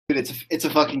Dude, it's a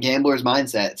fucking gambler's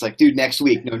mindset. It's like, dude, next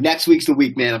week. No, next week's the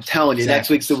week, man. I'm telling you, Next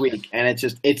week's the week. And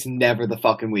it's never the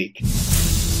fucking week.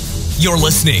 You're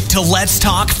listening to Let's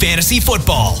Talk Fantasy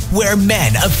Football, where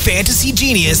men of fantasy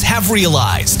genius have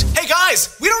realized, hey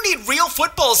guys, we don't need real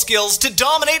football skills to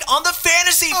dominate on the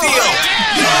fantasy field.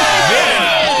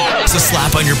 Yeah. So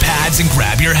slap on your pads and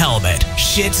grab your helmet.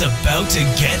 Shit's about to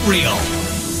get real.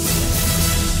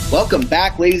 Welcome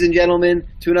back, ladies and gentlemen,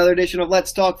 to another edition of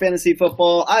Let's Talk Fantasy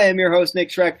Football. I am your host, Nick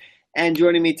Schreck, and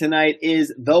joining me tonight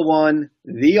is the one,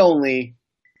 the only,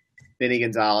 Vinny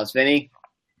Gonzalez. Vinny,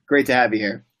 great to have you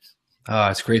here.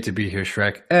 It's great to be here,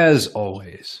 Shrek, as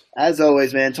always. As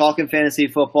always, man, talking fantasy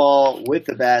football with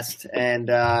the best. And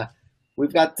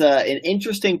we've got an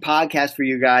interesting podcast for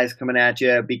you guys coming at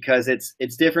you because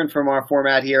it's different from our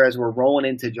format here as we're rolling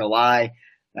into July.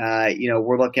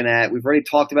 We're looking at – we've already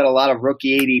talked about a lot of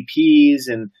rookie ADPs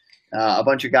and a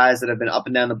bunch of guys that have been up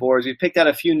and down the boards. We've picked out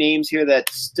a few names here that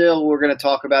still we're going to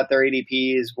talk about their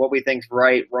ADPs, what we think's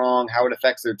right, wrong, how it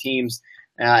affects their teams.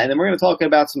 And then we're going to talk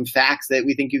about some facts that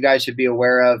we think you guys should be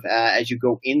aware of as you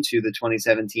go into the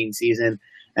 2017 season.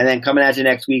 And then coming at you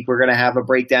next week, we're going to have a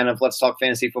breakdown of Let's Talk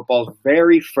Fantasy Football's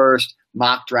very first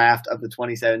mock draft of the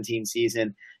 2017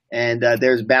 season. And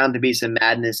there's bound to be some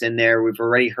madness in there. We've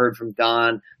already heard from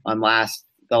Don on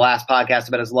the last podcast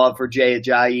about his love for Jay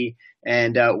Ajayi.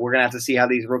 And we're going to have to see how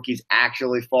these rookies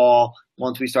actually fall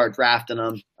once we start drafting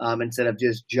them instead of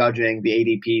just judging the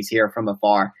ADPs here from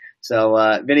afar. So,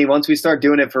 Vinny, once we start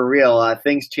doing it for real,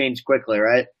 things change quickly,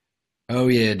 right? Oh,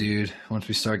 yeah, dude. Once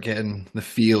we start getting the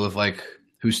feel of, like,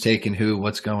 who's taking who,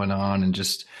 what's going on, and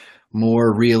just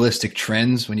more realistic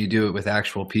trends when you do it with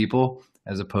actual people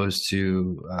as opposed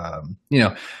to,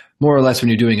 more or less when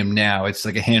you're doing them now. It's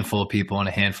like a handful of people and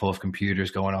a handful of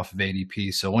computers going off of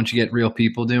ADP. So once you get real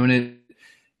people doing it,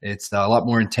 it's a lot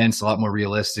more intense, a lot more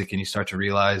realistic, and you start to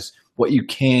realize what you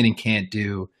can and can't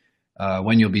do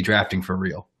when you'll be drafting for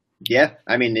real. Yeah,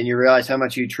 I mean, and you realize how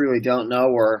much you truly don't know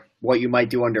or what you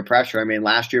might do under pressure. I mean,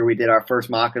 last year we did our first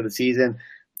mock of the season.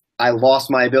 I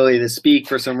lost my ability to speak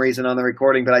for some reason on the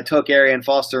recording, but I took Arian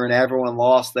Foster and everyone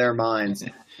lost their minds.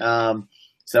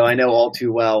 So I know all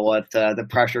too well what the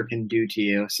pressure can do to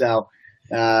you. So,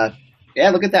 look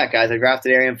at that, guys. I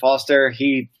drafted Arian Foster.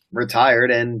 He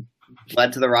retired and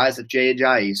led to the rise of Jay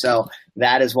Ajayi. So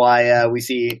that is why we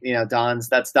see,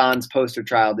 that's Don's poster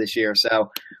child this year.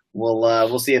 So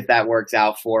we'll see if that works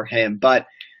out for him. But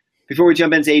before we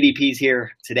jump into ADPs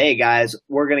here today, guys,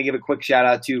 we're going to give a quick shout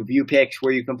out to Vupiq,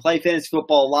 where you can play fantasy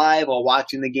football live while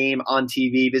watching the game on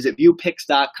TV. Visit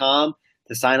Vupiq.com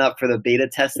to sign up for the beta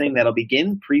testing that'll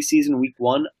begin preseason week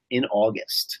 1 in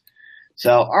August.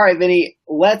 So, all right, Vinny,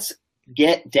 let's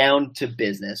get down to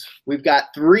business. We've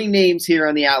got 3 names here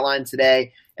on the outline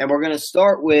today, and we're going to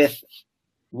start with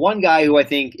one guy who I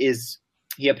think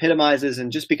he epitomizes,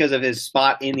 and just because of his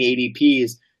spot in the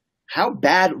ADPs, how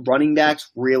bad running backs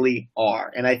really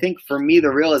are. And I think for me,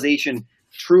 the realization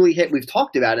truly hit, we've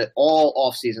talked about it all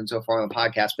offseason so far on the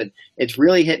podcast, but it's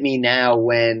really hit me now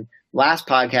when last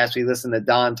podcast we listened to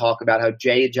Don talk about how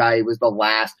Jay Ajayi was the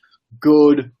last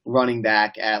good running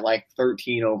back at like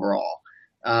 13 overall.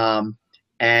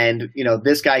 And,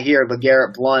 this guy here,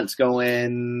 LeGarrette Blount's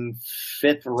going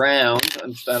 5th round.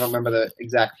 I don't remember the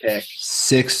exact pick.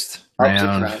 Sixth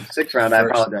round. Sixth round, I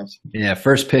apologize. Yeah,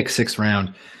 first pick, 6th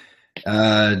round.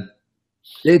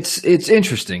 It's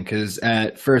interesting because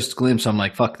at first glimpse, I'm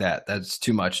like, fuck that. That's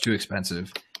too much, too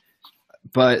expensive.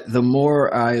 But the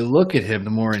more I look at him, the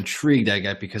more intrigued I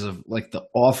get because of like the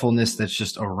awfulness that's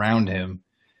just around him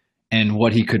and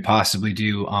what he could possibly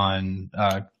do on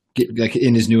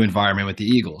in his new environment with the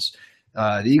Eagles.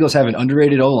 The Eagles have an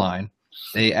underrated O-line.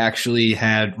 They actually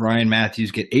had Ryan Matthews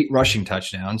get 8 rushing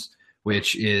touchdowns,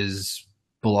 which is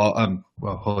below.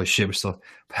 Holy shit, we're still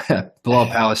Bilal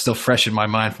Powell is still fresh in my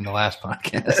mind from the last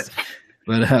podcast.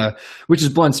 But which is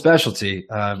Blount's specialty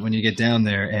when you get down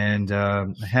there. And I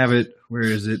have it. Where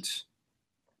is it?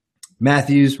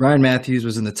 Ryan Matthews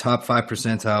was in the top 5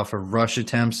 percentile for rush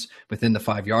attempts within the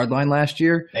 5-yard line last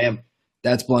year. Damn.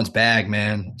 That's Blount's bag,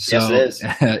 man. So yes, it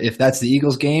is. If that's the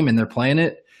Eagles game and they're playing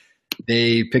it,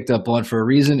 they picked up Blount for a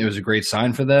reason. It was a great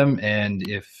sign for them. And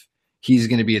if he's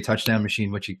going to be a touchdown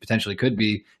machine, which he potentially could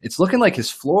be, it's looking like his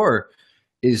floor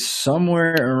is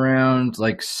somewhere around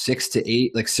like 6 to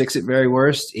 8, like 6 at very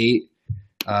worst, 8.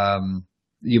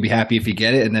 You'll be happy if you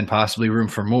get it, and then possibly room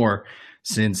for more,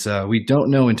 since we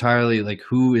don't know entirely like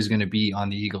who is going to be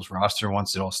on the Eagles roster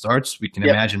once it all starts. We can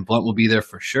imagine Blount will be there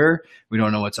for sure. We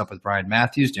don't know what's up with Brian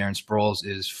Matthews. Darren Sproles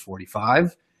is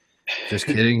 45. Just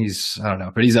kidding. I don't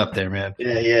know, but he's up there, man.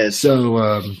 Yeah, he is.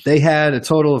 So they had a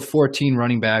total of 14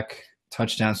 running back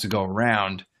touchdowns to go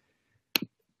around.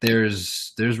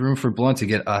 there's room for Blunt to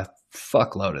get a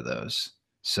fuckload of those.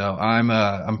 So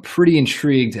I'm pretty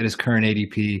intrigued at his current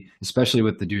ADP, especially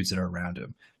with the dudes that are around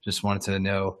him. Just wanted to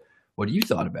know what you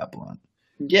thought about Blunt.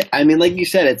 Yeah, I mean, like you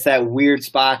said, it's that weird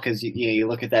spot because you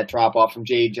look at that drop off from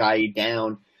Jay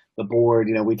down the board.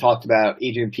 We talked about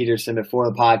Adrian Peterson before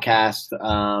the podcast.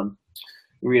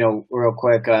 Real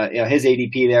quick, his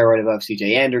ADP there right above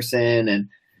CJ Anderson. And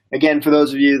again, for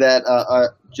those of you that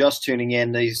are just tuning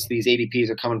in, these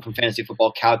ADPs are coming from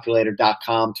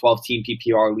fantasyfootballcalculator.com, 12-team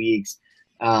PPR leagues.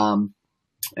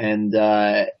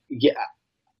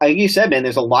 Like you said, man,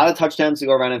 there's a lot of touchdowns to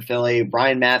go around in Philly.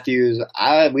 Ryan Matthews,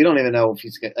 we don't even know if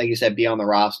he's, like you said, be on the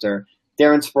roster.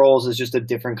 Darren Sproles is just a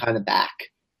different kind of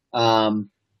back.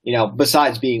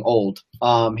 Besides being old,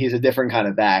 he's a different kind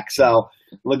of back. So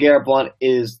LeGarrette Blount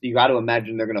you got to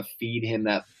imagine they're going to feed him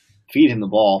the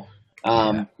ball.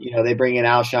 They bring in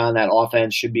Alshon. That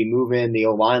offense should be moving. The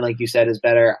O-line, like you said, is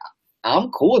better. I'm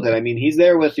cool with it. I mean, he's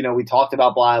there with, we talked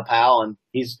about Bilal Powell, and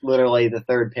he's literally the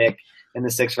third pick in the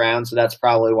 6th round, so that's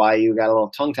probably why you got a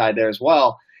little tongue-tied there as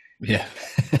well. Yeah.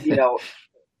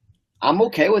 I'm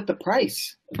okay with the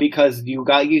price because you've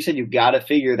got to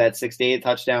figure that 6 to 8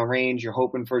 touchdown range. You're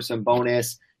hoping for some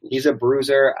bonus. He's a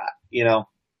bruiser.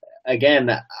 Again,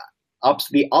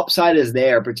 the upside is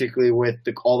there, particularly with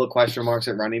all the question marks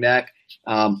at running back.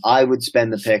 I would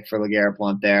spend the pick for LeGarrette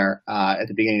Blount there at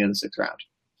the beginning of the 6th round.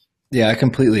 Yeah, I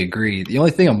completely agree. The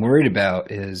only thing I'm worried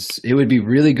about is it would be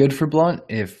really good for Blount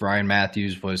if Ryan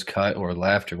Matthews was cut or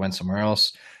left or went somewhere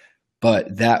else,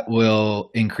 but that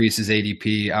will increase his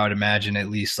ADP, I would imagine, at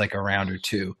least like a round or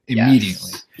two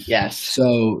immediately. Yes.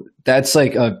 So that's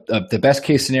like the best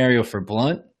case scenario for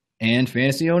Blount and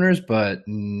fantasy owners, but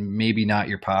maybe not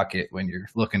your pocket when you're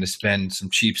looking to spend some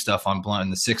cheap stuff on Blount in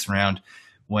the 6th round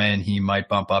when he might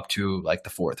bump up to like the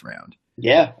 4th round.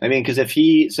 Yeah, I mean, because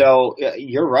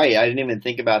you're right. I didn't even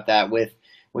think about that with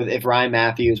if Ryan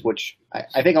Matthews, which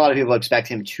I think a lot of people expect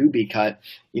him to be cut.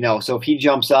 So if he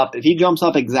jumps up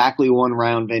exactly 1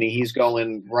 round, Vinny, he's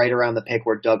going right around the pick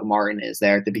where Doug Martin is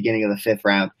there at the beginning of the 5th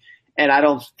round. And I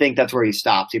don't think that's where he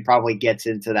stops. He probably gets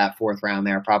into that 4th round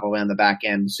there, probably on the back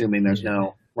end, assuming there's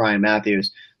no Ryan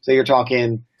Matthews. So you're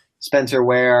talking Spencer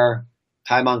Ware,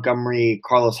 Ty Montgomery,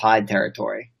 Carlos Hyde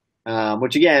territory.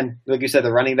 Which again, like you said,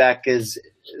 the running back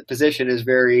position is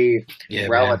very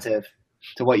relative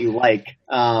to what you like.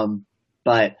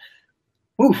 But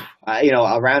a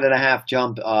round and a half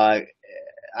jump. I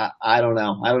don't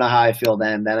know. I don't know how I feel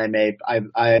then. Then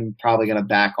I'm probably going to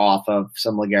back off of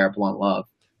some LeGarrette Blount love.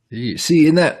 See,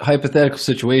 in that hypothetical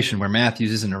situation where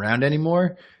Matthews isn't around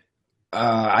anymore,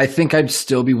 I think I'd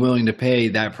still be willing to pay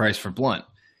that price for Blount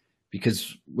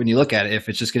because when you look at it, if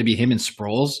it's just going to be him and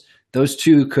Sproles, those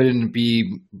two couldn't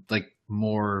be like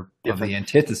more different. Of the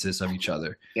antithesis of each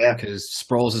other. Yeah. Because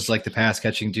Sproles is like the pass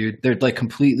catching dude. They're like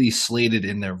completely slated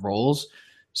in their roles.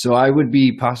 So I would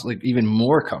be possibly even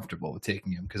more comfortable with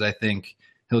taking him because I think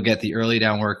he'll get the early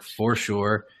down work for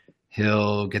sure.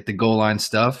 He'll get the goal line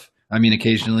stuff. I mean,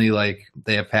 occasionally like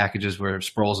they have packages where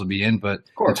Sproles will be in, but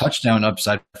the touchdown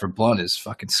upside for Blount is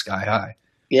fucking sky high.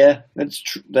 Yeah,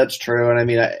 that's true. And I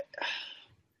mean, I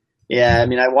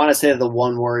want to say the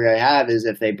one worry I have is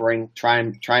if they try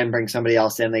and bring somebody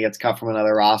else in that gets cut from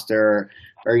another roster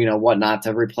or whatnot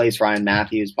to replace Ryan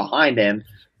Matthews behind him.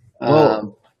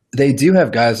 Well, they do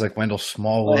have guys like Wendell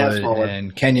Smallwood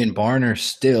and Kenyon Barner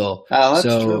still. Oh,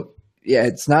 that's true. Yeah,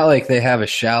 it's not like they have a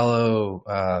shallow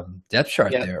depth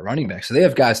chart there at running back. So they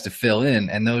have guys to fill in,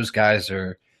 and those guys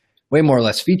are way more or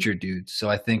less featured dudes. So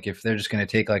I think if they're just going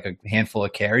to take like a handful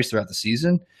of carries throughout the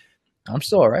season, I'm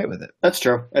still all right with it. That's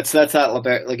true. That's not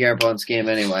LeGarrette Blount's game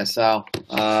anyway. So,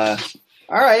 all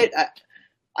right.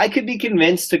 I could be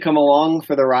convinced to come along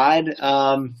for the ride.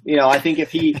 I think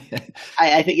if he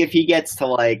gets to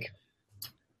like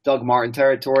Doug Martin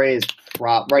territory,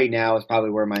 right now is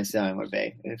probably where my ceiling would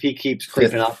be. If he keeps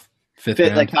creeping up,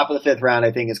 like top of the 5th round,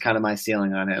 I think is kind of my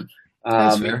ceiling on him.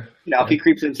 That's fair. If he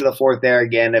creeps into the 4th there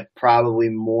again, it probably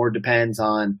more depends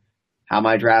on how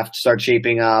my draft starts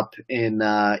shaping up in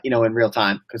real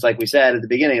time. Because like we said at the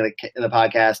beginning of the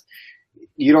podcast,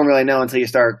 you don't really know until you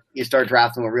start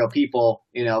drafting with real people,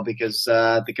 because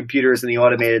the computers and the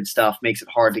automated stuff makes it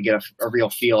hard to get a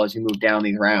real feel as you move down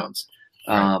these rounds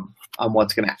on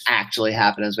what's going to actually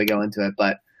happen as we go into it.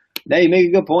 But now you make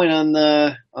a good point on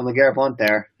LeGarrette Blount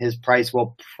there. His price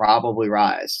will probably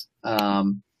rise.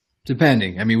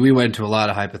 Depending. I mean, we went to a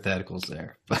lot of hypotheticals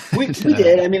there. But, we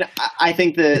did. I mean, I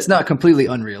think that it's not completely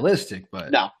unrealistic, but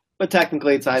no. But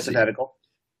technically, it's a hypothetical.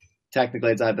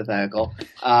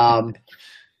 All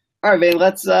right, man.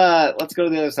 Let's go to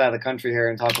the other side of the country here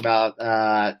and talk about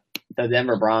the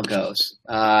Denver Broncos.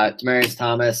 Demaryius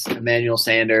Thomas, Emmanuel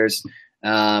Sanders.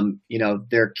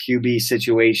 Their QB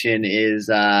situation is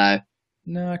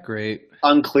not great.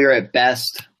 Unclear at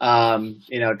best.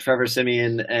 Trevor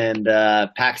Siemian and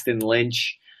Paxton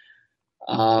Lynch.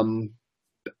 That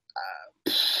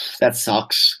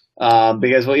sucks.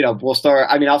 Because we'll start.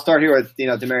 I mean, I'll start here with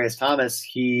Demaryius Thomas.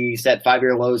 He set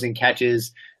 5-year lows in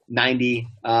catches, 90,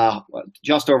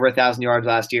 just over 1,000 yards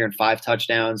last year and 5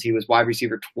 touchdowns. He was wide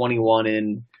receiver 21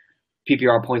 in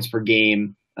PPR points per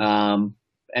game, and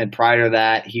prior to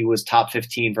that, he was top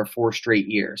 15 for 4 straight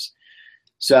years.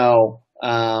 So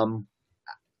I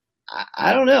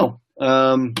don't know.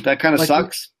 That kind of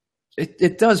sucks.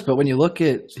 It does, but when you look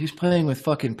at he's playing with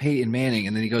fucking Peyton Manning,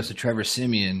 and then he goes to Trevor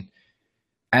Siemian.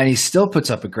 And he still puts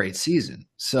up a great season.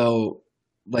 So,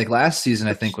 like last season,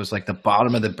 I think was like the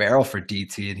bottom of the barrel for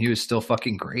DT, and he was still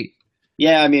fucking great.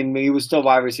 Yeah, I mean, he was still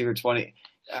wide receiver 20.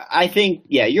 I think,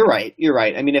 yeah, you're right. You're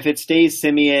right. I mean, if it stays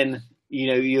Siemian,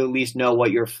 you at least know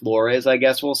what your floor is, I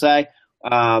guess we'll say.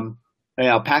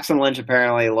 Paxton Lynch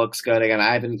apparently looks good. Again,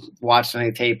 I haven't watched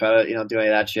any tape, do any of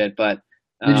that shit, but.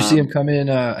 Did you see him come in?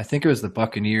 I think it was the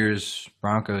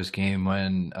Buccaneers-Broncos game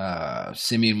when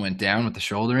Siemian went down with the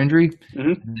shoulder injury.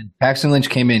 Mm-hmm. And Paxton Lynch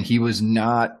came in. He was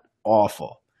not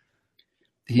awful.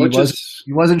 He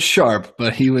wasn't sharp,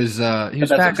 but he was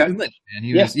Paxton Lynch, and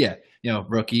he was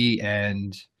rookie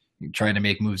and trying to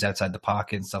make moves outside the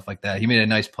pocket and stuff like that. He made a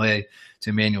nice play to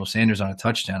Emmanuel Sanders on a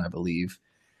touchdown, I believe.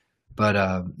 But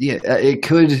it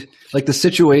could the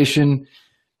situation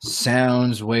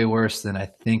sounds way worse than I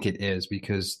think it is,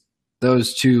 because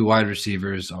those two wide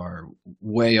receivers are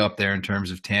way up there in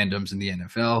terms of tandems in the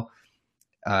NFL.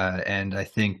 And I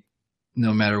think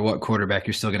no matter what quarterback,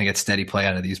 you're still going to get steady play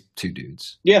out of these two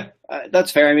dudes. Yeah,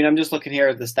 that's fair. I mean, I'm just looking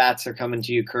here. The stats are coming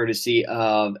to you courtesy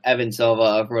of Evan Silva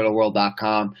of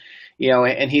rotoworld.com.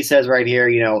 And he says right here,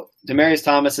 Demaryius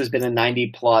Thomas has been a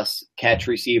 90-plus catch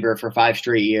receiver for 5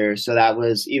 straight years. So that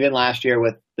was even last year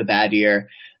with the bad year.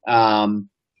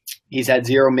 He's had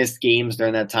 0 missed games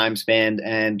during that time span,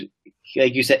 and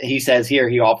like you said, he says here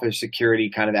he offers security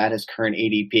kind of at his current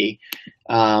ADP.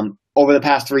 Over the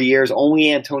past 3 years,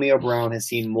 only Antonio Brown has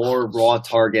seen more raw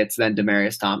targets than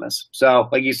Demaryius Thomas. So,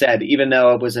 like you said, even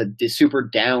though it was a super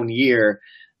down year,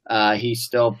 he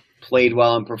still played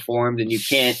well and performed, and you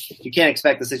can't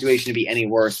expect the situation to be any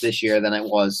worse this year than it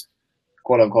was,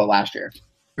 quote unquote, last year.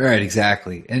 Right,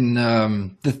 exactly. And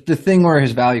the thing where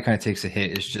his value kind of takes a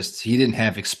hit is just he didn't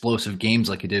have explosive games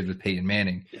like he did with Peyton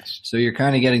Manning. Yes. So So you're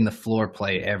kind of getting the floor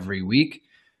play every week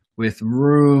with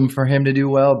room for him to do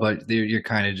well, but you're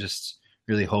kind of just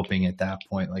really hoping at that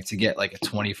point, to get a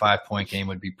 25-point game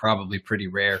would be probably pretty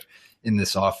rare in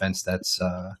this offense that's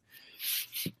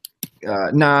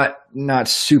not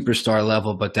superstar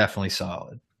level, but definitely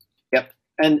solid. Yep.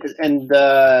 And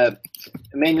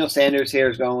Emmanuel Sanders here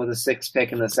is going with a 6th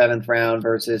pick in the 7th round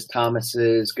versus Thomas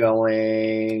is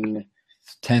going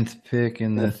 10th pick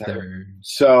in the 3rd.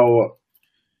 So,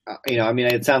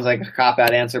 it sounds like a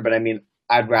cop-out answer, but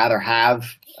I'd rather have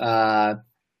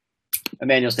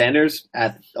Emmanuel Sanders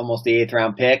at almost the 8th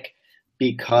round pick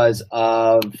because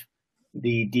of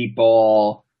the deep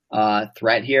ball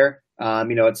threat here.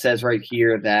 It says right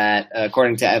here that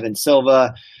according to Evan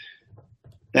Silva,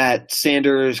 that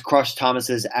Sanders crushed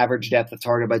Thomas's average depth of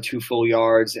target by 2 full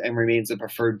yards and remains the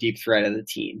preferred deep threat of the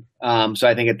team. So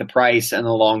I think at the price and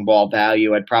the long ball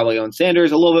value, I'd probably own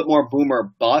Sanders. A little bit more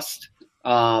boomer bust.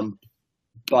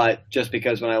 But just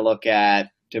because when I look at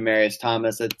Demaryius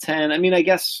Thomas at 10, I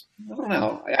guess, I don't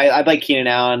know. I'd like Keenan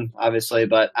Allen, obviously,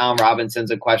 but Allen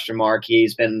Robinson's a question mark. He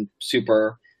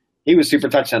was super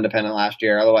touchdown dependent last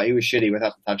year. Otherwise, he was shitty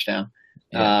without the touchdown.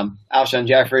 Yeah. Alshon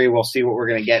Jeffrey, we'll see what we're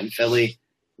going to get in Philly.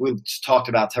 We just talked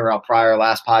about Terrell Pryor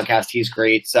last podcast. He's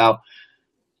great. So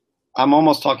I'm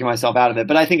almost talking myself out of it,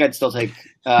 but I think I'd still take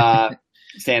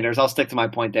Sanders. I'll stick to my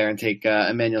point there and take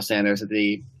Emmanuel Sanders at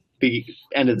the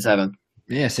end of the 7th.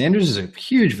 Yeah, Sanders is a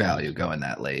huge value going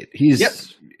that late.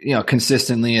 He's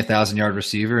consistently a 1,000-yard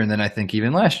receiver, and then I think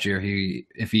even last year,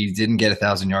 if he didn't get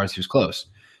 1,000 yards, he was close.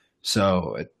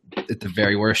 So at the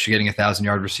very worst, you're getting a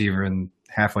 1,000-yard receiver in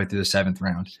halfway through the 7th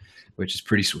round, which is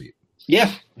pretty sweet.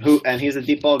 Yeah, and he's a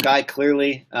deep ball guy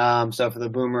clearly. So for the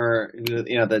boomer,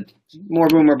 the more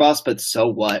boomer bust, but so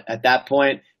what? At that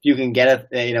point, you can get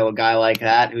a guy like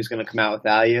that who's going to come out with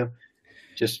value.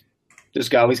 Just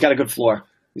go. He's got a good floor.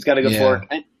 He's got a good floor.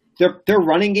 And their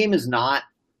running game is not.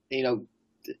 They're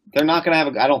not going to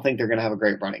have. I don't think they're going to have a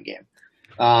great running game.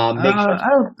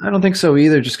 I don't think so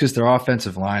either. Just because their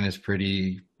offensive line is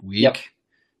pretty weak. Yep.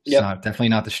 It's definitely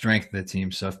not the strength of the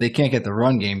team. So if they can't get the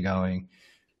run game going,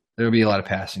 there'll be a lot of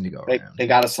passing to go around. They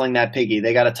got to sling that piggy.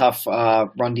 They got a tough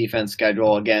run defense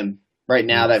schedule. Again, right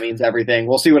now that means everything.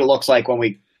 We'll see what it looks like when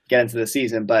we get into the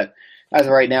season, but as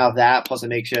of right now, that plus a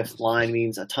makeshift line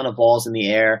means a ton of balls in the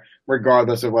air,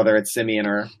 regardless of whether it's Simeon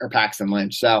or Paxton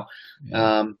Lynch. So,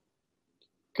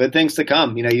 good things to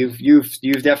come. You know,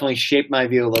 you've definitely shaped my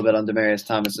view a little bit on Demaryius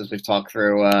Thomas as we've talked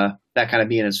through that kind of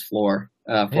being his floor.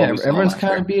 Everyone's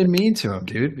kind of being mean to him,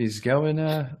 dude. He's going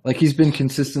like he's been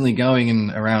consistently going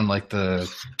in around like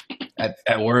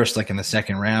at worst like in the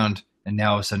second round, and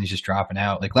now all of a sudden he's just dropping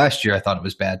out. Like last year, I thought it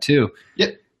was bad too.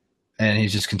 Yep. And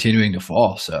he's just continuing to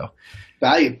fall. So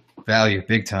value,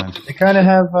 big time. They kind of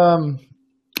have an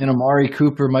Amari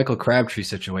Cooper, Michael Crabtree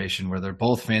situation where they're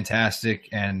both fantastic,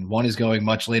 and one is going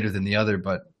much later than the other,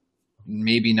 but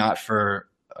maybe not for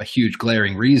a huge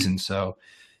glaring reason. So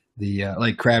the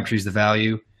like Crabtree's the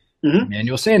value,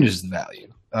 Emmanuel Sanders is the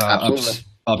value.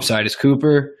 Upside is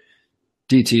Cooper,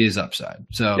 DT is upside.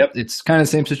 So it's kind of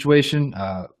the same situation.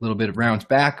 A little bit of rounds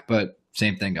back, but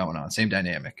same thing going on, same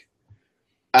dynamic.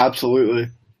 Absolutely.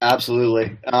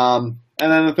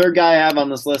 And then the third guy I have on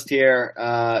this list here,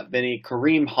 Vinny,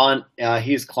 Kareem Hunt.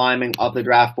 He's climbing up the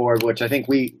draft board, which I think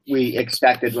we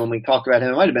expected when we talked about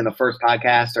him. It might have been the first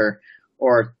podcast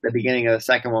or the beginning of the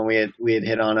second one we had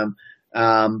hit on him.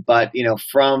 But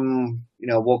from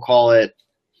we'll call it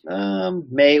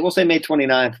May. We'll say May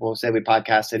 29th. We'll say we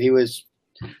podcasted. He was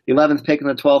the 11th pick in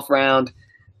the 12th round.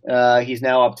 He's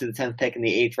now up to the 10th pick in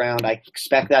the 8th round. I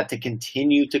expect that to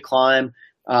continue to climb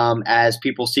as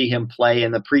people see him play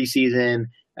in the preseason,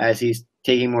 as he's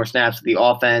taking more snaps of the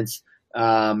offense.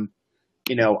 I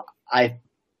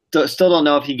still don't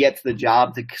know if he gets the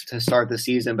job to start the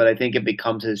season, but I think it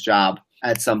becomes his job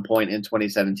at some point in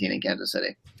 2017 in Kansas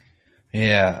City.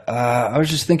 Yeah. I was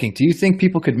just thinking, do you think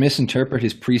people could misinterpret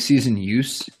his preseason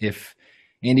use? If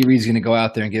Andy Reid's going to go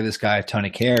out there and give this guy a ton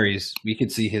of carries, we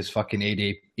could see his fucking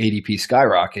ADP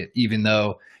skyrocket, even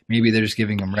though maybe they're just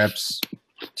giving him reps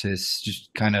to just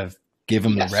kind of give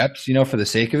him the reps, for the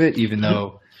sake of it, even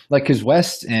though like because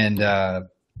West and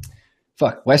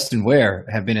Ware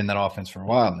have been in that offense for a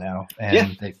while now,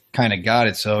 and they kind of got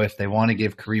it. So if they want to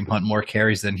give Kareem Hunt more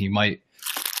carries than he might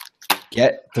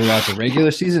get throughout the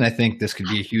regular season, I think this could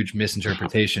be a huge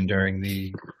misinterpretation during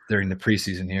the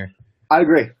preseason here. I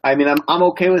agree. I mean, I'm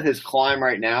okay with his climb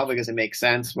right now because it makes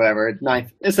sense. Whatever,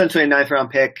 essentially a 9th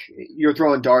round pick. You're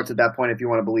throwing darts at that point if you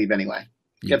want to believe anyway.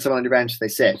 Get someone on your bench, they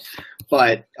sit.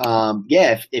 But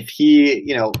if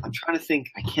he, I'm trying to think.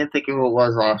 I can't think of who it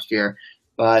was last year,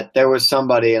 but there was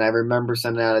somebody, and I remember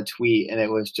sending out a tweet, and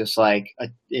it was just like a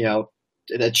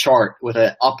chart with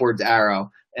an upwards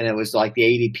arrow, and it was like the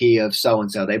ADP of so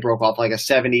and so. They broke off like a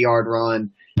 70-yard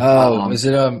run. Oh, was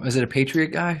it a Patriot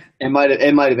guy? It might have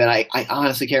been. I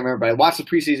honestly can't remember. But I watched the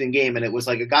preseason game, and it was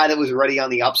like a guy that was already on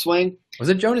the upswing. Was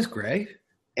it Jonas Gray?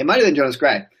 It might have been Jonas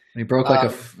Gray. He broke like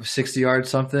a 60-yard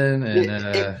something, and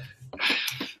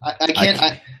I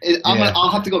can't.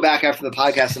 I'll have to go back after the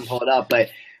podcast and pull it up. But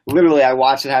literally, I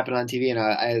watched it happen on TV, and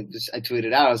I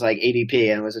tweeted out. I was like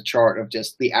ADP, and it was a chart of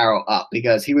just the arrow up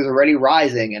because he was already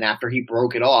rising, and after he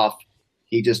broke it off,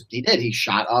 he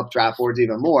shot up draft boards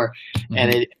even more,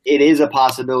 and it is a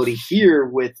possibility here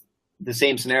with the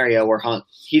same scenario where Hunt.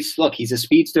 He's a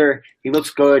speedster. He looks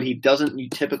good. He doesn't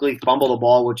typically fumble the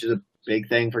ball, which is a big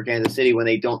thing for Kansas City. When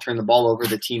they don't turn the ball over,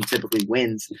 the team typically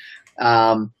wins.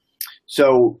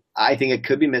 So I think it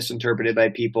could be misinterpreted by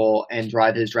people and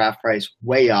drive his draft price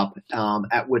way up,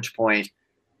 at which point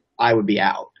I would be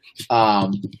out.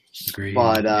 Agreed.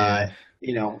 But,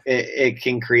 it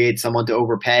can create someone to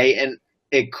overpay, and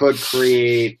it could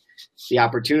create the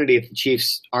opportunity if the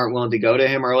Chiefs aren't willing to go to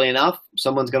him early enough.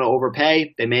 Someone's going to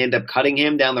overpay. They may end up cutting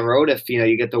him down the road if,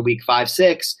 you get the week 5,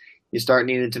 6. You start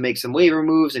needing to make some waiver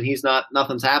moves, and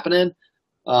nothing's happening,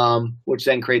 which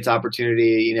then creates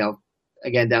opportunity,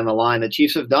 again, down the line. The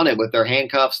Chiefs have done it with their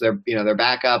handcuffs, their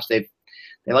backups. They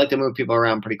like to move people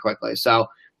around pretty quickly. So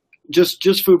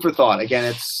just food for thought.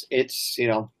 Again, it's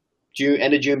June,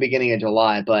 end of June, beginning of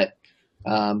July, but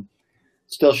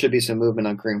still should be some movement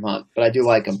on Kareem Hunt. But I do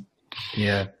like him.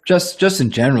 Yeah, just in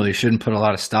general, you shouldn't put a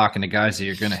lot of stock in the guys that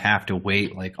you're going to have to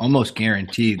wait, like almost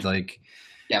guaranteed. Like,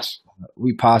 yes.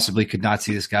 We possibly could not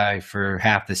see this guy for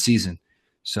half the season.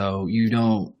 So you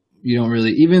don't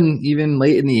really, even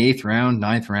late in the 8th round,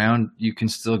 9th round, you can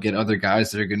still get other guys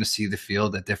that are going to see the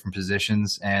field at different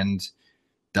positions, and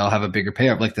they'll have a bigger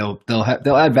payoff. Like they'll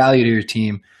add value to your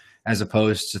team as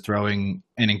opposed to throwing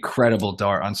an incredible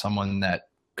dart on someone that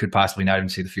could possibly not even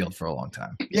see the field for a long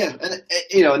time. Yeah, and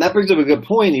and that brings up a good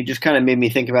point. You just kind of made me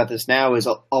think about this now. Is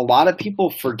a lot of people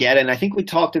forget, and I think we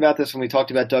talked about this when we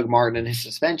talked about Doug Martin and his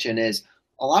suspension. Is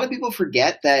a lot of people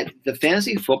forget that the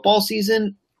fantasy football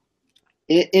season,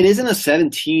 it isn't a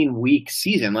 17-week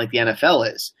season like the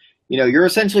NFL is. You're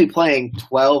essentially playing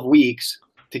 12 weeks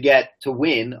to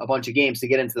win a bunch of games to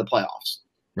get into the playoffs.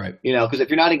 Right. Because if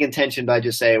you're not in contention by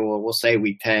just we'll say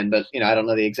week 10, but I don't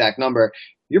know the exact number,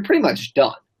 you're pretty much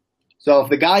done. So if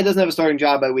the guy doesn't have a starting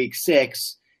job by week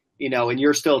 6, and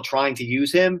you're still trying to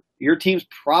use him, your team's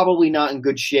probably not in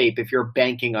good shape if you're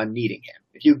banking on needing him.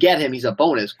 If you get him, he's a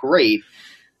bonus, great.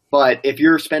 But if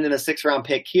you're spending a 6th-round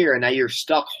pick here and now you're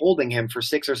stuck holding him for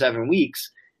 6 or 7 weeks,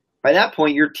 by that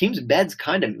point your team's bed's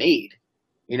kind of made.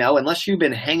 Unless you've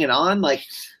been hanging on,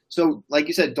 so like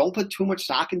you said, don't put too much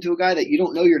stock into a guy that you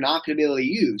don't know you're not going to be able to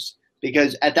use,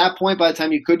 because at that point, by the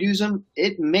time you could use him,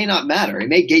 it may not matter. It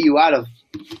may get you out of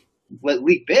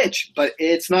league bitch, but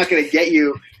it's not going to get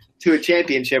you to a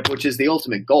championship, which is the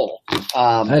ultimate goal.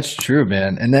 That's true,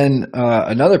 man. And then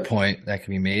another point that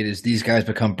can be made is these guys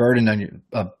become burdens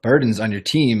on your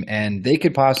team, and they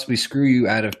could possibly screw you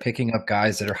out of picking up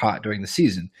guys that are hot during the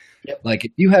season. Yep. Like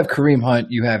if you have Kareem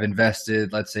Hunt, you have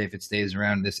invested, let's say if it stays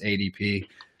around this ADP,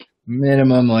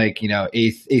 minimum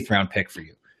eighth round pick for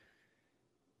you.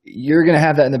 You're going to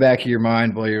have that in the back of your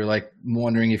mind while you're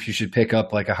wondering if you should pick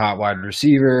up a hot wide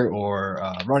receiver or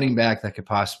a running back that could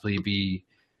possibly be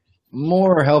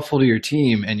more helpful to your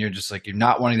team, and you're just you're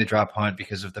not wanting to drop Hunt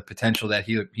because of the potential that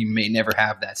he may never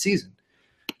have that season.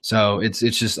 So it's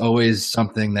just always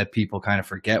something that people kind of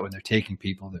forget when they're taking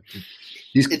people. That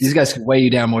these guys can weigh you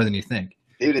down more than you think.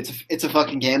 Dude, it's a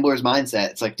fucking gambler's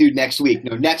mindset. It's dude, next week.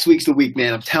 No, next week's the week,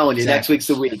 man. I'm telling you, Next week's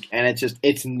the week. And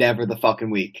it's never the fucking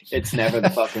week. It's never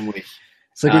the fucking week.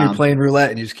 It's like when you're playing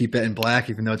roulette and you just keep betting black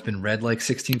even though it's been red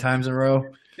 16 times in a row.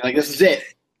 You're this is it.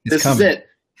 This is it.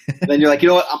 Then you're you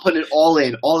know what? I'm putting it all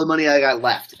in. All the money I got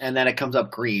left. And then it comes up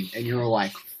green. And you're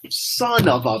son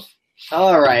of a –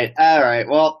 all right.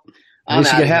 Well, I'm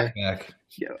out of here. Back.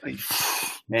 Yeah,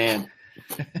 man.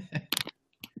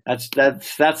 That's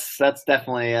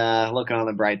definitely looking on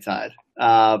the bright side.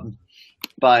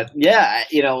 But yeah,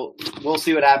 we'll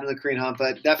see what happens with Kareem Hunt.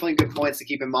 But definitely good points to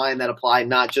keep in mind that apply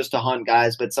not just to Hunt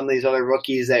guys, but some of these other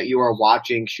rookies that you are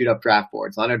watching shoot up draft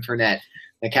boards. Leonard Fournette,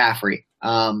 McCaffrey.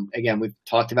 Again, we've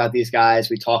talked about these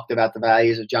guys. We talked about the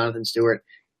values of Jonathan Stewart.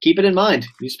 Keep it in mind.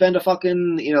 You spend a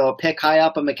fucking a pick high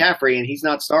up on McCaffrey and he's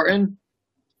not starting.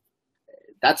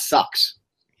 That sucks.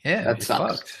 Yeah, that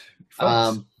sucks.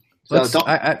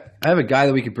 I have a guy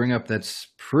that we could bring up that's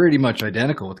pretty much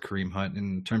identical with Kareem Hunt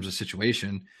in terms of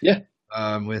situation. Yeah.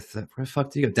 With where the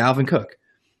fuck do you go? Dalvin Cook.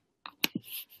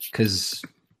 Because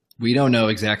we don't know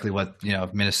exactly what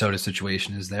Minnesota's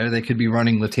situation is there. They could be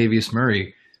running Latavius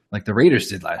Murray like the Raiders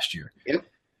did last year. Yep.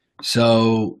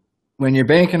 So when you're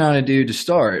banking on a dude to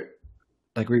start,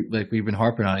 like we've been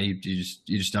harping on it, you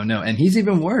just don't know. And he's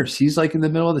even worse. He's in the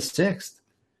middle of the 6th.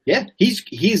 Yeah, he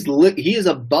is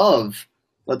above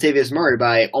Latavius Murray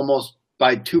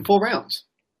by 2 full rounds.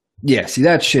 Yeah, see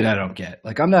that shit I don't get.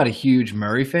 I'm not a huge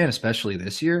Murray fan, especially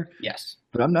this year. Yes.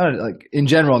 But I'm not in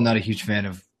general, I'm not a huge fan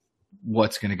of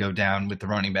what's going to go down with the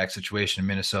running back situation in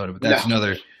Minnesota. But that's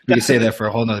we could say that for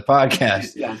a whole nother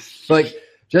podcast. Yeah. But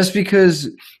just because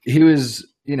he was,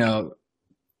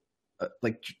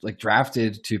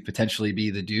 drafted to potentially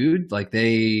be the dude,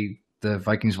 the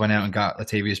Vikings went out and got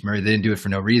Latavius Murray. They didn't do it for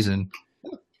no reason.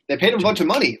 They paid him a bunch of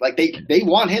money. They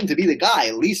want him to be the guy,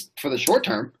 at least for the short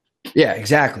term. Yeah,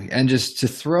 exactly. And just to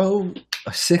throw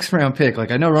a 6th-round pick,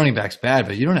 I know running back's bad,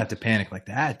 but you don't have to panic like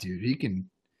that, dude.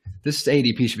 This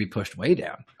ADP should be pushed way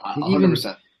down.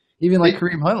 100%. Even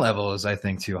Kareem Hunt level is, I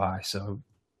think, too high. So,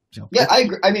 yeah, I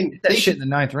agree. I mean, that shit in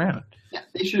the 9th round. Yeah,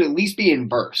 they should at least be in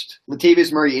burst.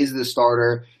 Latavius Murray is the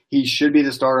starter. He should be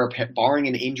the starter, barring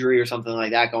an injury or something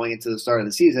like that going into the start of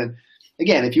the season.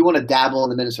 Again, if you want to dabble in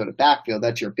the Minnesota backfield,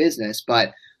 that's your business. But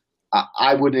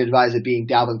I wouldn't advise it being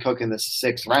Dalvin Cook in the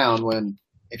 6th round when,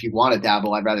 if you want to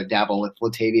dabble, I'd rather dabble with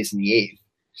Latavius in the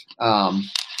 8th,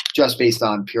 just based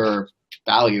on pure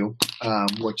value,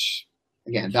 which,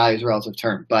 again, value is a relative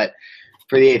term. But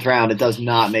for the 8th round, it does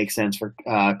not make sense for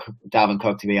Dalvin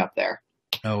Cook to be up there.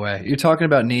 No way. You're talking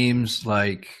about names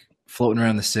floating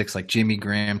around the 6th, like Jimmy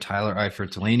Graham, Tyler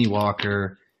Eifert, Delaney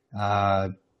Walker,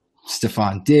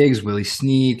 Stephon Diggs, Willie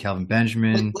Snead, Calvin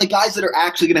Benjamin. Guys that are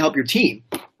actually going to help your team.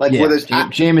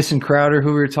 Jamison Crowder, who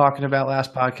we were talking about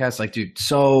last podcast. Dude,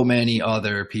 so many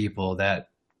other people that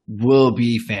will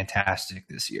be fantastic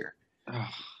this year. Oh,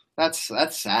 that's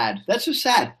sad. That's just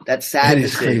sad. That's sad. That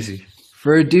is crazy.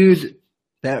 For a dude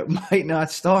that might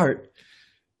not start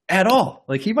at all.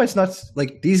 He might not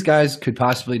 – these guys could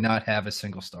possibly not have a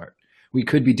single start. We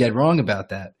could be dead wrong about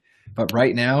that. But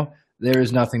right now, there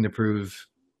is nothing to prove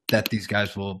that these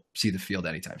guys will see the field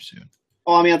anytime soon.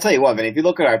 Well, I mean, I'll tell you what, Vinny, if you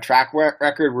look at our track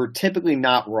record, we're typically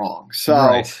not wrong. So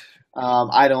Right.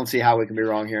 I don't see how we can be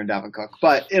wrong here in Dalvin Cook.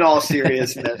 But in all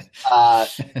seriousness,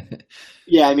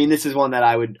 yeah, I mean, this is one that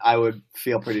I would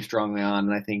feel pretty strongly on,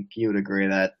 and I think you would agree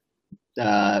that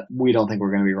we don't think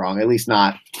we're going to be wrong, at least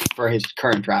not for his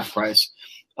current draft price.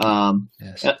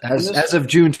 Yes. As of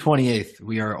June 28th,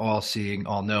 we are all seeing,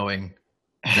 all knowing,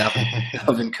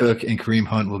 Dalvin Cook and Kareem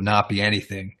Hunt will not be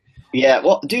anything. Yeah,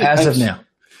 well, dude, as of now.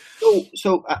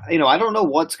 So I don't know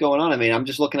what's going on. I mean, I'm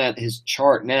just looking at his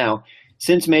chart now.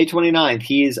 Since May 29th,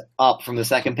 he's up from the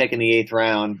second pick in the 8th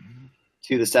round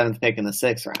to the 7th pick in the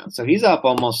 6th round. So he's up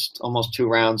almost 2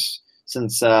 rounds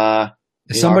since.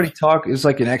 Is somebody is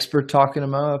like an expert talking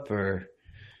him up, or?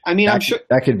 I mean, I'm sure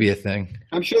that could be a thing.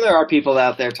 I'm sure there are people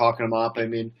out there talking him up. I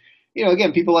mean,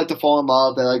 again, people like to fall in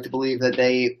love. They like to believe that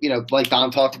they, like Don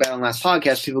talked about on the last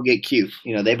podcast, people get cute.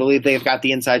 They believe they've got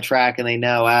the inside track and they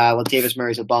know, Latavius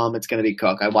Murray's a bum. It's going to be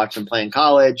Cook. I watched him play in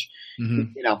college.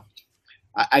 Mm-hmm.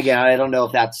 Again, I don't know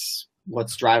if that's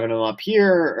what's driving him up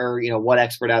here or, what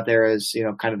expert out there is,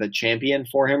 kind of the champion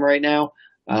for him right now.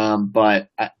 But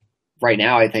right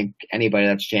now, I think anybody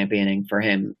that's championing for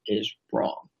him is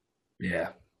wrong. Yeah.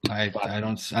 I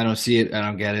don't see it. I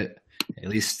don't get it. At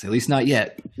least not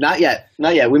yet. Not yet.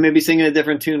 We may be singing a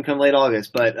different tune come late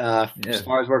August, but as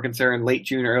far as we're concerned, late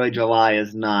June, early July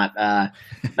is not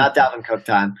Dalvin Cook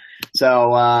time.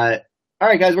 So, all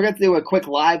right, guys, we're going to do a quick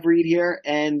live read here,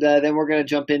 and then we're going to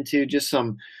jump into just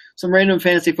some random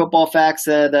fantasy football facts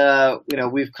that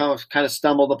we've kind of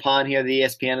stumbled upon here. The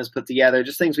ESPN has put together,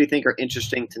 just things we think are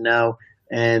interesting to know,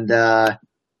 and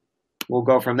we'll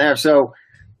go from there. So,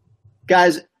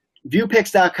 guys.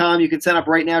 Vupiq.com. You can sign up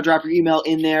right now. Drop your email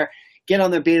in there. Get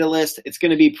on their beta list. It's going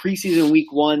to be preseason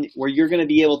week 1 where you're going to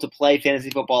be able to play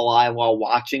fantasy football live while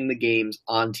watching the games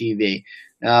on TV.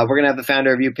 We're going to have the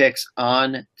founder of Vupiq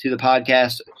on to the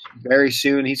podcast very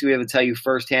soon. He's going to be able to tell you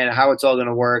firsthand how it's all going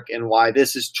to work and why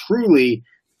this is truly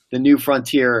the new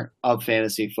frontier of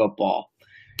fantasy football.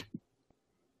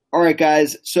 All right,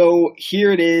 guys. So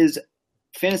here it is.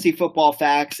 Fantasy football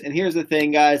facts. And here's the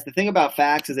thing, guys. The thing about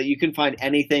facts is that you can find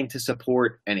anything to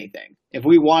support anything. If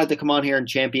we wanted to come on here and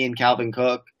champion Dalvin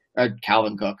Cook, we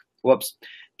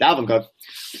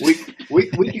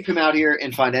could come out here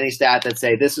and find any stat that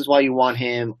say this is why you want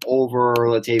him over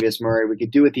Latavius Murray. We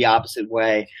could do it the opposite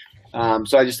way.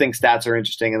 So I just think stats are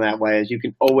interesting in that way. Is you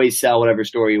can always sell whatever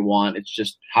story you want. It's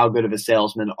just how good of a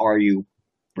salesman are you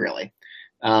really?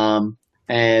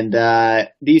 And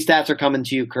these stats are coming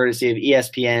to you courtesy of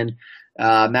ESPN.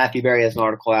 Matthew Berry has an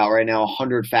article out right now,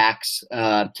 100 facts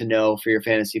to know for your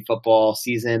fantasy football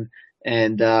season.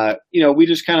 And, we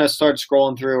just kind of start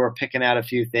scrolling through or picking out a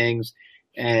few things.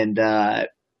 And,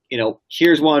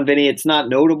 here's one, Vinny. It's not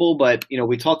notable, but,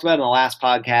 we talked about in the last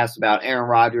podcast about Aaron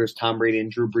Rodgers, Tom Brady, and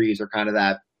Drew Brees are kind of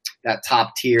that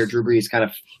top tier. Drew Brees kind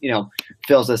of,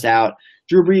 fills us out.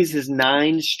 Drew Brees has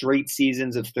 9 straight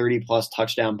seasons of 30-plus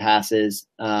touchdown passes.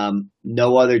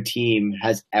 No other team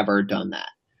has ever done that.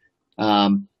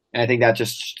 And I think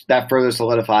that further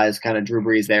solidifies kind of Drew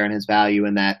Brees there and his value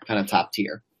in that kind of top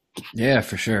tier. Yeah,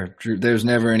 for sure. There's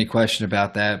never any question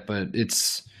about that, but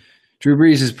Drew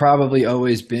Brees has probably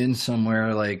always been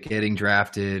somewhere like getting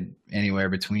drafted anywhere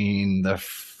between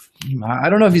I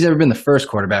don't know if he's ever been the first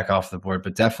quarterback off the board,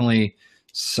 but definitely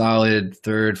solid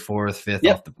 3rd, 4th,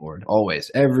 5th off the board. Always.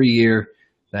 Every year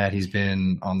that he's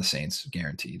been on the Saints,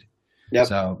 guaranteed. Yep.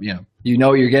 So, you know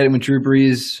what you're getting with Drew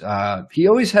Brees. He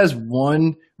always has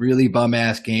one really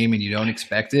bum-ass game and you don't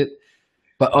expect it.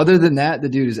 But other than that, the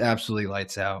dude is absolutely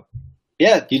lights out.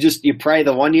 Yeah, you pray.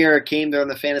 The one year it came during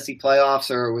the fantasy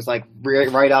playoffs, or it was like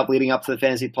right up leading up to the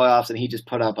fantasy playoffs, and he just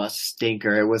put up a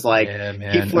stinker. It was like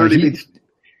he flirted.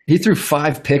 He threw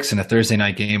 5 picks in a Thursday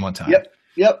night game one time.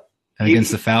 Yep.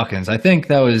 Against the Falcons. I think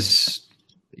that was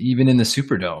even in the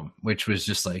Superdome, which was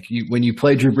just like when you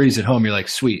play Drew Brees at home, you're like,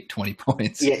 sweet, 20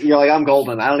 points. Yeah, you're like, I'm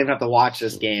golden. I don't even have to watch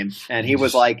this game. And he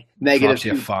was like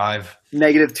 -5,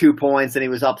 -2 points, then he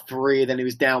was up 3, then he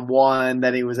was down 1,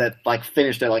 then he was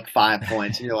finished at 5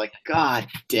 points, and you're like, God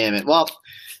damn it. Well,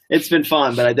 it's been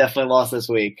fun, but I definitely lost this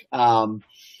week.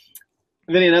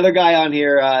 Vinny, another guy on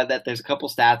here that there's a couple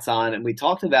stats on, and we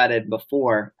talked about it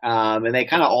before, and they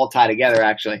kind of all tie together,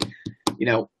 actually.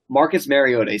 Marcus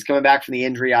Mariota, he's coming back from the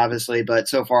injury, obviously, but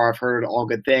so far I've heard all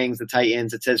good things. The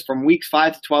Titans, it says, from weeks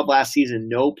 5 to 12 last season,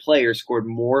 no player scored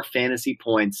more fantasy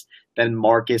points than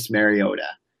Marcus Mariota.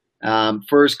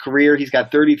 For his career, he's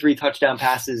got 33 touchdown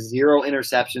passes, 0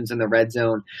 interceptions in the red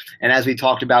zone. And as we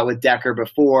talked about with Decker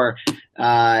before,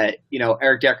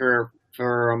 Eric Decker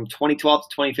from 2012 to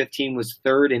 2015 was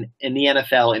 3rd in the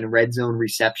NFL in red zone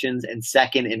receptions and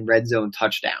 2nd in red zone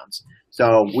touchdowns.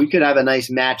 So we could have a nice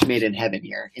match made in heaven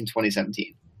here in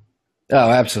 2017. Oh,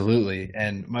 absolutely.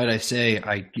 And might I say,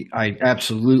 I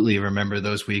absolutely remember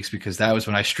those weeks because that was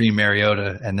when I streamed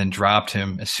Mariota and then dropped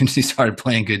him as soon as he started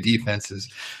playing good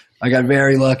defenses. I got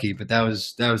very lucky, but that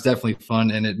was definitely fun,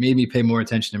 and it made me pay more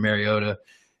attention to Mariota.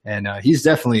 And he's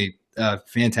definitely a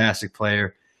fantastic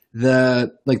player.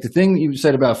 The thing you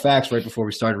said about facts right before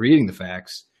we started reading the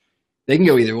facts, they can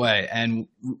go either way. And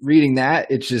reading that,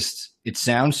 it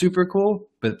sounds super cool,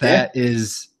 but that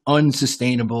is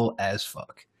unsustainable as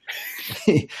fuck.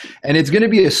 And it's going to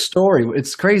be a story.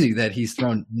 It's crazy that he's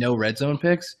thrown no red zone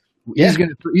picks. He's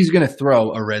going to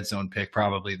throw a red zone pick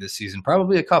probably this season,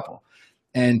 probably a couple.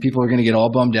 And people are going to get all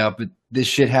bummed out, but this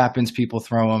shit happens. People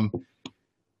throw them,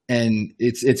 and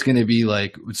it's going to be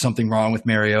like something wrong with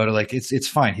Mariota. Like it's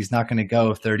fine. He's not going to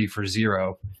go 30 for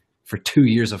 0 for 2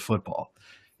 years of football.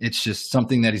 It's just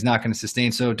something that he's not going to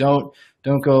sustain. So don't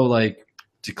go like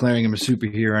declaring him a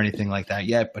superhero or anything like that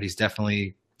yet. But he's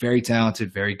definitely very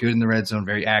talented, very good in the red zone,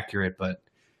 very accurate. But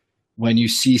when you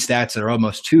see stats that are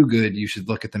almost too good, you should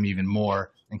look at them even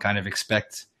more and kind of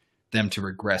expect them to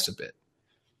regress a bit.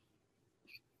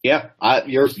 Yeah,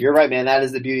 you're right, man. That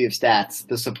is the beauty of stats,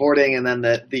 the supporting, and then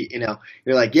the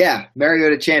you're like, yeah,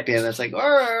 Mariota champion. That's like, all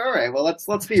right. Well,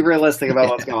 let's be realistic about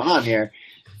what's going on here.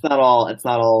 It's not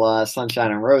all sunshine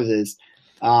and roses.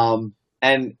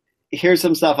 And here's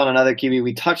some stuff on another QB.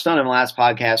 We touched on him last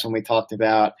podcast when we talked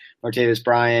about Martavis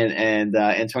Bryant and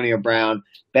Antonio Brown.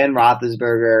 Ben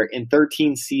Roethlisberger, in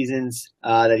 13 seasons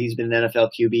that he's been an NFL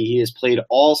QB, he has played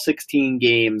all 16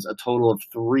 games a total of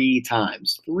 3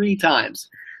 times. 3 times.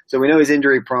 So we know he's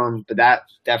injury prone, but that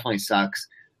definitely sucks.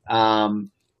 And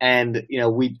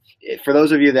for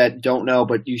those of you that don't know,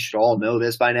 but you should all know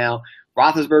this by now,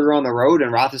 Roethlisberger on the road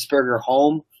and Roethlisberger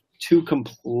home, 2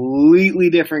 completely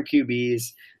different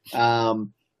QBs.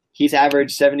 He's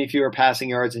averaged 70 fewer passing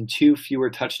yards and 2 fewer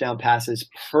touchdown passes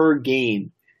per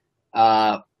game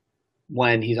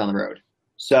when he's on the road.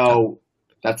 So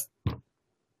that's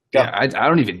I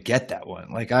don't even get that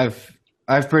one. Like I've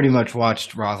pretty much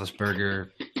watched Roethlisberger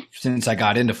since I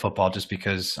got into football, just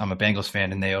because I'm a Bengals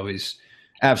fan and they always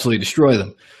absolutely destroy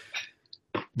them.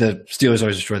 The Steelers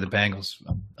always destroy the Bengals.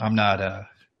 I'm not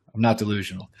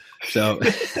delusional. So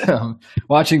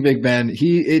watching Big Ben,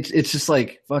 it's just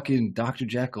like fucking Dr.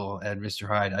 Jekyll and Mr.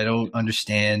 Hyde. I don't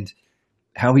understand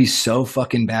how he's so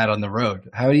fucking bad on the road.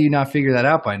 How do you not figure that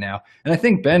out by now? And I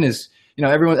think Ben is,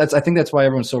 I think that's why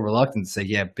everyone's so reluctant to say,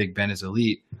 yeah, Big Ben is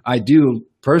elite. I do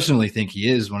personally think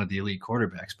he is one of the elite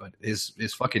quarterbacks, but his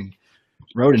fucking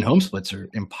road and home splits are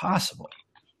impossible.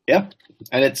 Yeah,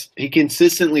 and he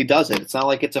consistently does it. It's not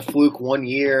like it's a fluke one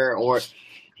year, or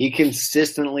he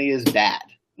consistently is bad.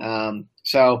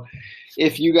 So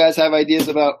if you guys have ideas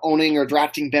about owning or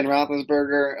drafting Ben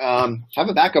Roethlisberger, have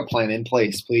a backup plan in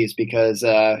place, please, because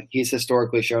he's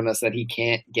historically shown us that he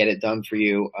can't get it done for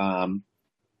you on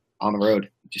the road.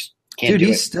 Just can't do it.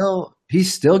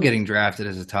 He's still getting drafted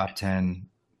as a top 10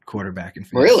 quarterback in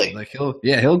fantasy. Really? Like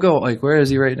he'll go, like, where is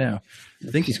he right now?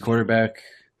 I think he's quarterback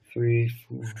 3,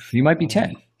 4. He might be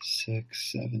 10.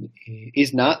 6, 7, 8.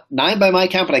 He's not 9 by my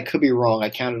count, but I could be wrong. I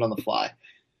counted on the fly.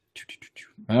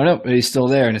 I don't know, but he's still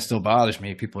there, and it still bothers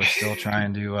me. People are still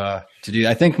trying to do.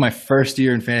 I think my first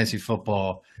year in fantasy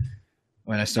football,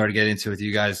 when I started getting into it with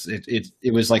you guys,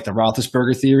 it was like the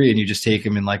Roethlisberger theory, and you just take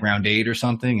him in like round 8 or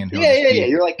something, and yeah.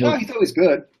 You're like, oh, he's always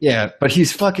good. Yeah, but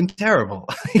he's fucking terrible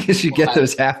because you get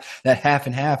those half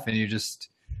and half, and you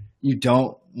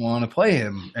don't want to play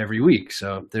him every week.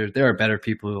 So there are better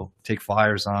people who'll take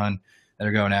flyers on that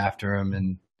are going after him,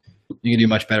 and you can do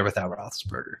much better without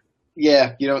Roethlisberger.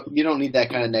 Yeah, you don't need that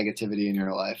kind of negativity in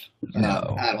your life.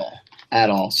 No. At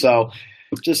all. So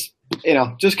just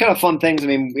kind of fun things. I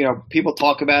mean, people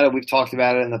talk about it. We've talked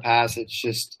about it in the past.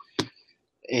 It's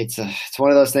one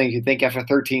of those things. You think after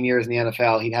 13 years in the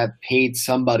NFL, he'd have paid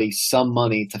somebody some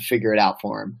money to figure it out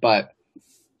for him, but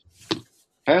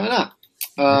apparently not.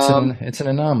 It's an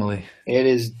anomaly. It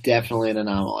is definitely an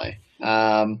anomaly.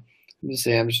 Let me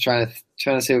see. I'm just trying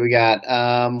to see what we got.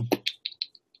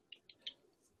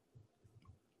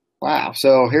 Wow.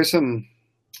 So here's some.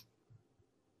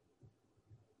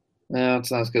 No,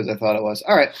 it's not as good as I thought it was.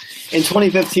 All right. In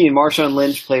 2015, Marshawn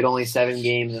Lynch played only 7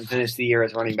 games and finished the year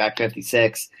as running back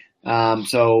 56.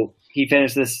 So he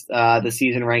finished the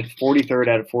season ranked 43rd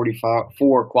out of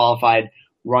 44 qualified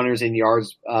runners in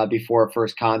yards before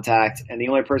first contact. And the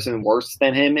only person worse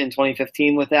than him in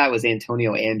 2015 with that was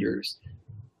Antonio Andrews.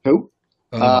 Who?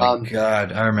 Oh, my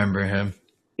God. I remember him.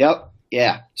 Yep.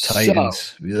 Yeah.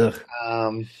 Titans. So,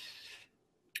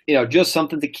 just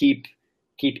something to keep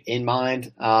keep in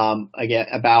mind again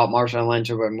about Marshawn Lynch,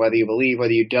 and whether you believe,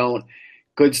 whether you don't.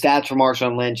 Good stats for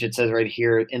Marshawn Lynch. It says right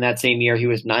here, in that same year, he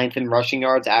was 9th in rushing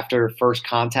yards after first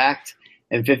contact,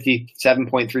 and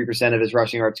 57.3% of his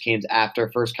rushing yards came after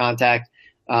first contact,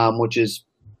 which is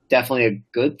definitely a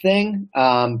good thing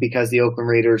because the Oakland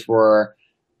Raiders were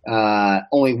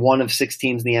only one of 6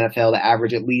 teams in the NFL to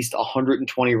average at least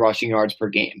 120 rushing yards per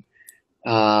game.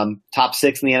 Top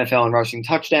 6 in the NFL in rushing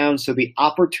touchdowns, so the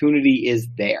opportunity is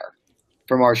there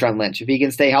for Marshawn Lynch. If he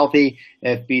can stay healthy,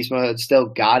 if Beast Mode still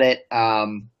got it,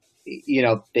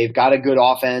 they've got a good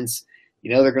offense.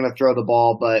 They're going to throw the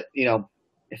ball, but,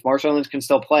 if Marshawn Lynch can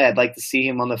still play, I'd like to see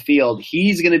him on the field.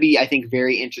 He's going to be, I think,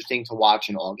 very interesting to watch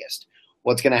in August.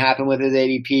 What's going to happen with his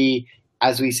ADP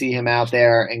as we see him out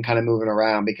there and kind of moving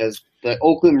around, because the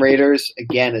Oakland Raiders,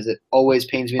 again, as it always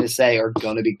pains me to say, are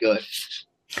going to be good.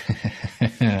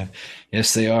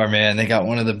 Yes, they are, man. They got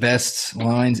one of the best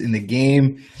lines in the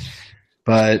game.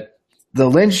 But the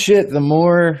Lynch shit, the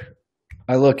more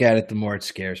I look at it, the more it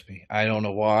scares me. I don't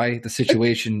know why. The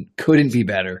situation couldn't be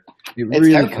better. It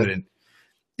really couldn't.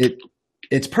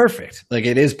 It's perfect. Like,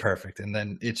 it is perfect. And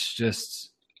then it's just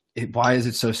why is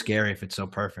it so scary if it's so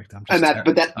perfect? But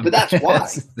that's why.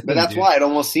 But that's why it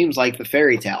almost seems like the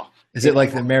fairy tale. Is it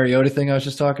like the Mariota thing I was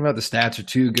just talking about? The stats are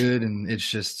too good, and it's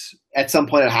just at some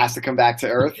point it has to come back to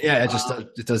earth. Yeah,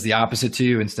 it does the opposite to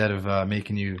you instead of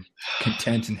making you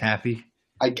content and happy.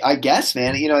 I guess,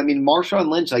 man. Marshawn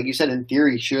Lynch, like you said, in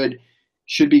theory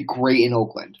should be great in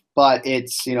Oakland, but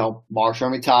it's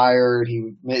Marshawn retired.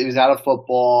 He was out of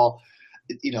football.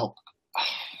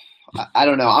 I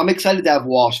don't know. I'm excited to have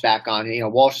Walsh back on.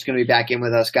 Walsh is going to be back in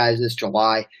with us guys this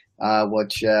July,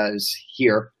 which is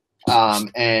here.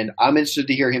 And I'm interested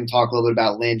to hear him talk a little bit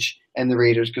about Lynch and the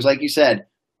Raiders because, like you said,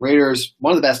 Raiders,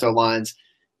 one of the best O-lines.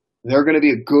 They're going to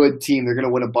be a good team. They're going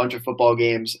to win a bunch of football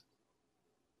games.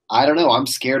 I don't know. I'm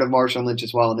scared of Marshawn Lynch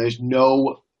as well,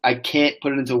 and I can't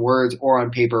put it into words or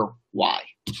on paper why.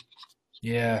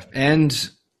 Yeah, and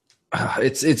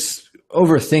it's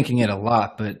overthinking it a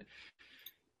lot, but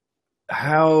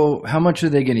how much are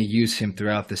they going to use him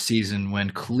throughout the season when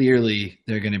clearly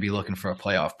they're going to be looking for a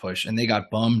playoff push? And they got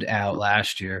bummed out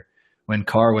last year when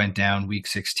Carr went down week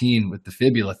 16 with the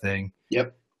fibula thing.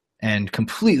 Yep. And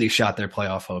completely shot their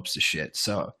playoff hopes to shit.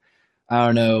 So I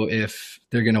don't know if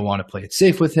they're going to want to play it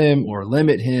safe with him or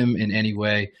limit him in any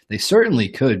way. They certainly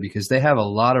could because they have a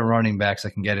lot of running backs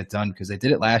that can get it done because they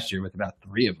did it last year with about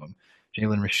 3 of them.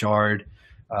 Jalen Richard,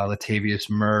 Latavius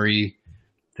Murray.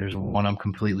 There's one I'm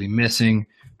completely missing.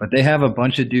 But they have a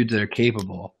bunch of dudes that are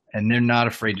capable, and they're not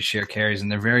afraid to share carries,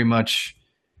 and they're very much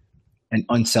an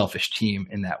unselfish team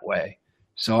in that way.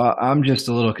 So I'm just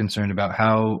a little concerned about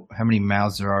how many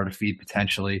mouths there are to feed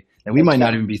potentially that we might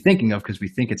not even be thinking of because we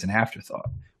think it's an afterthought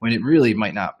when it really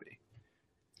might not be.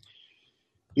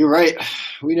 You're right.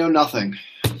 We know nothing.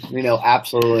 We know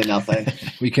absolutely nothing.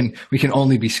 we can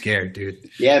only be scared, dude.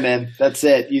 Yeah, man. That's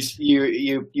it.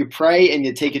 You pray and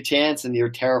you take a chance and you're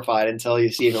terrified until you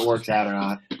see if it works out or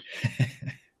not.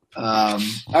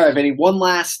 All right, Vinny. One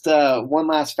last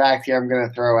fact here I'm going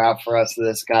to throw out for us to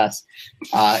discuss.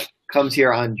 Comes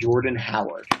here on Jordan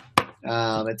Howard.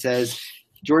 It says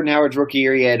Jordan Howard's rookie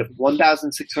year, he had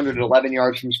 1,611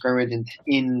 yards from scrimmage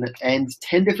in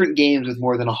 10 different games with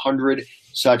more than 100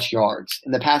 such yards.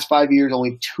 In the past 5 years,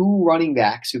 only 2 running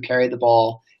backs who carried the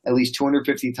ball at least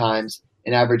 250 times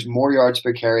and averaged more yards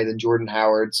per carry than Jordan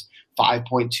Howard's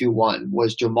 5.21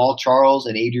 was Jamal Charles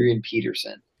and Adrian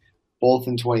Peterson, both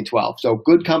in 2012. So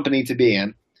good company to be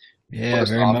in. Yeah,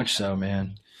 very much so,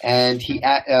 man. And he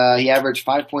averaged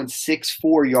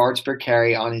 5.64 yards per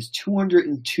carry on his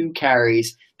 202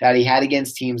 carries that he had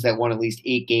against teams that won at least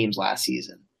 8 games last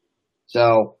season.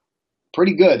 So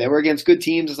pretty good. They were against good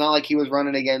teams. It's not like he was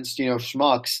running against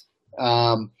schmucks.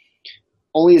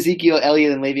 Only Ezekiel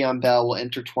Elliott and Le'Veon Bell will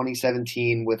enter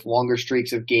 2017 with longer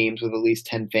streaks of games with at least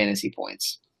 10 fantasy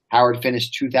points. Howard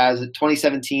finished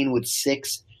 2017 with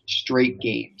 6 straight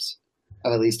games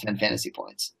of at least 10 fantasy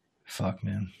points. Fuck,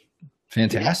 man.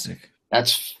 Fantastic. Yeah,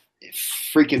 that's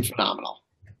freaking phenomenal.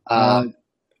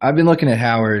 I've been looking at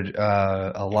Howard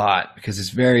a lot because it's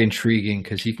very intriguing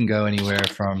because he can go anywhere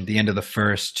from the end of the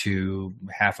first to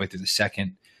halfway through the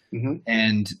second. Mm-hmm.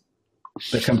 And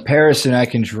the comparison I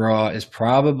can draw is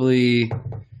probably,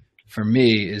 for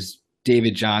me, is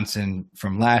David Johnson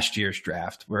from last year's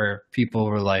draft where people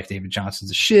were like, David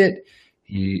Johnson's a shit.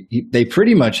 They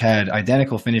pretty much had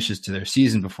identical finishes to their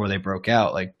season before they broke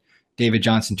out. Like, David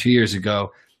Johnson 2 years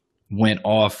ago went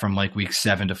off from like week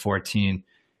 7 to 14.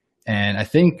 And I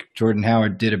think Jordan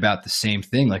Howard did about the same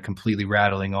thing, like completely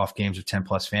rattling off games of 10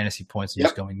 plus fantasy points and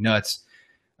just going nuts.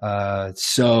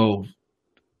 So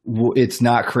it's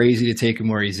not crazy to take him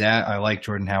where he's at. I like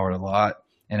Jordan Howard a lot,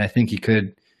 and I think he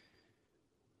could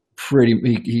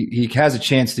he has a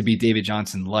chance to be David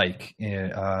Johnson like.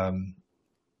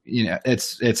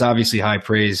 It's obviously high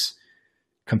praise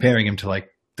comparing him to like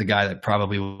the guy that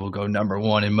probably will go number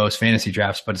one in most fantasy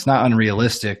drafts, but it's not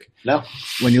unrealistic. No,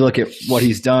 when you look at what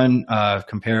he's done,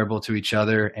 comparable to each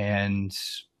other, and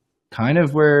kind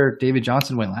of where David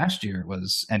Johnson went last year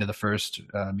was end of the first,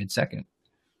 mid-second.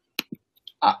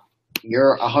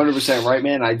 You're 100% right,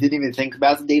 man. I didn't even think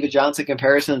about the David Johnson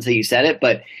comparison until you said it,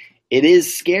 but it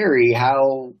is scary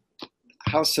how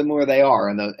similar they are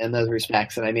in those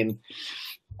respects. And I mean,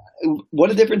 what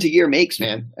a difference a year makes,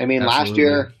 man. I mean,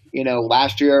 Absolutely.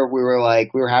 last year we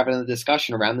were having a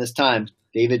discussion around this time.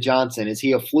 David Johnson, is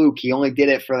he a fluke? He only did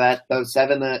it for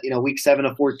week 7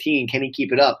 of 14. Can he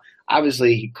keep it up?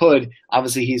 Obviously he could.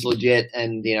 Obviously he's legit,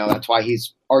 and that's why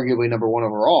he's arguably number one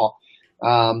overall.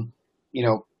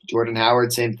 Jordan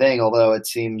Howard, same thing, although it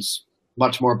seems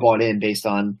much more bought in based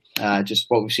on just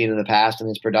what we've seen in the past and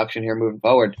his production here moving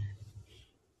forward.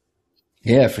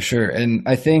 Yeah, for sure. And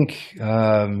I think,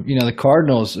 the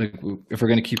Cardinals, if we're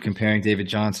going to keep comparing David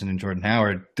Johnson and Jordan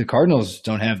Howard, the Cardinals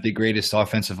don't have the greatest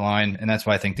offensive line, and that's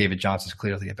why I think David Johnson's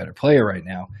clearly a better player right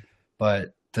now.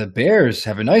 But the Bears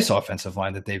have a nice offensive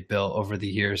line that they've built over the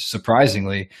years,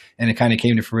 surprisingly, and it kind of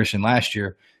came to fruition last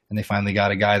year, and they finally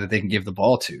got a guy that they can give the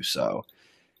ball to. So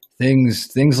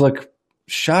things look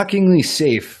shockingly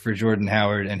safe for Jordan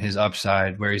Howard and his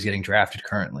upside where he's getting drafted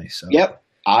currently. So yep,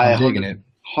 I'm digging it.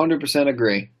 100%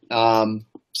 agree.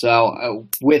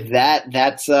 With that,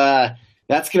 that's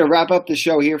going to wrap up the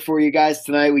show here for you guys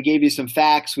tonight. We gave you some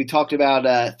facts. We talked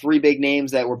about 3 big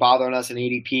names that were bothering us in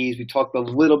ADPs. We talked a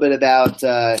little bit about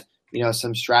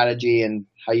some strategy and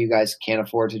how you guys can't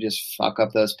afford to just fuck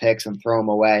up those picks and throw them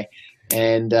away.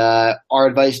 And our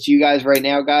advice to you guys right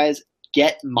now, guys,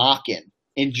 get mocking.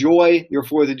 Enjoy your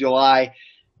 4th of July.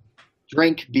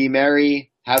 Drink, be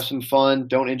merry, have some fun.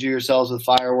 Don't injure yourselves with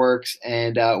fireworks.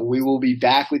 And we will be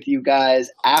back with you guys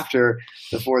after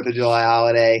the 4th of July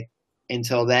holiday.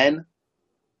 Until then,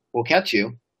 we'll catch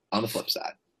you on the flip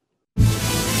side.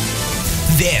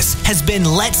 This has been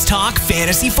Let's Talk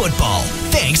Fantasy Football.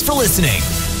 Thanks for listening.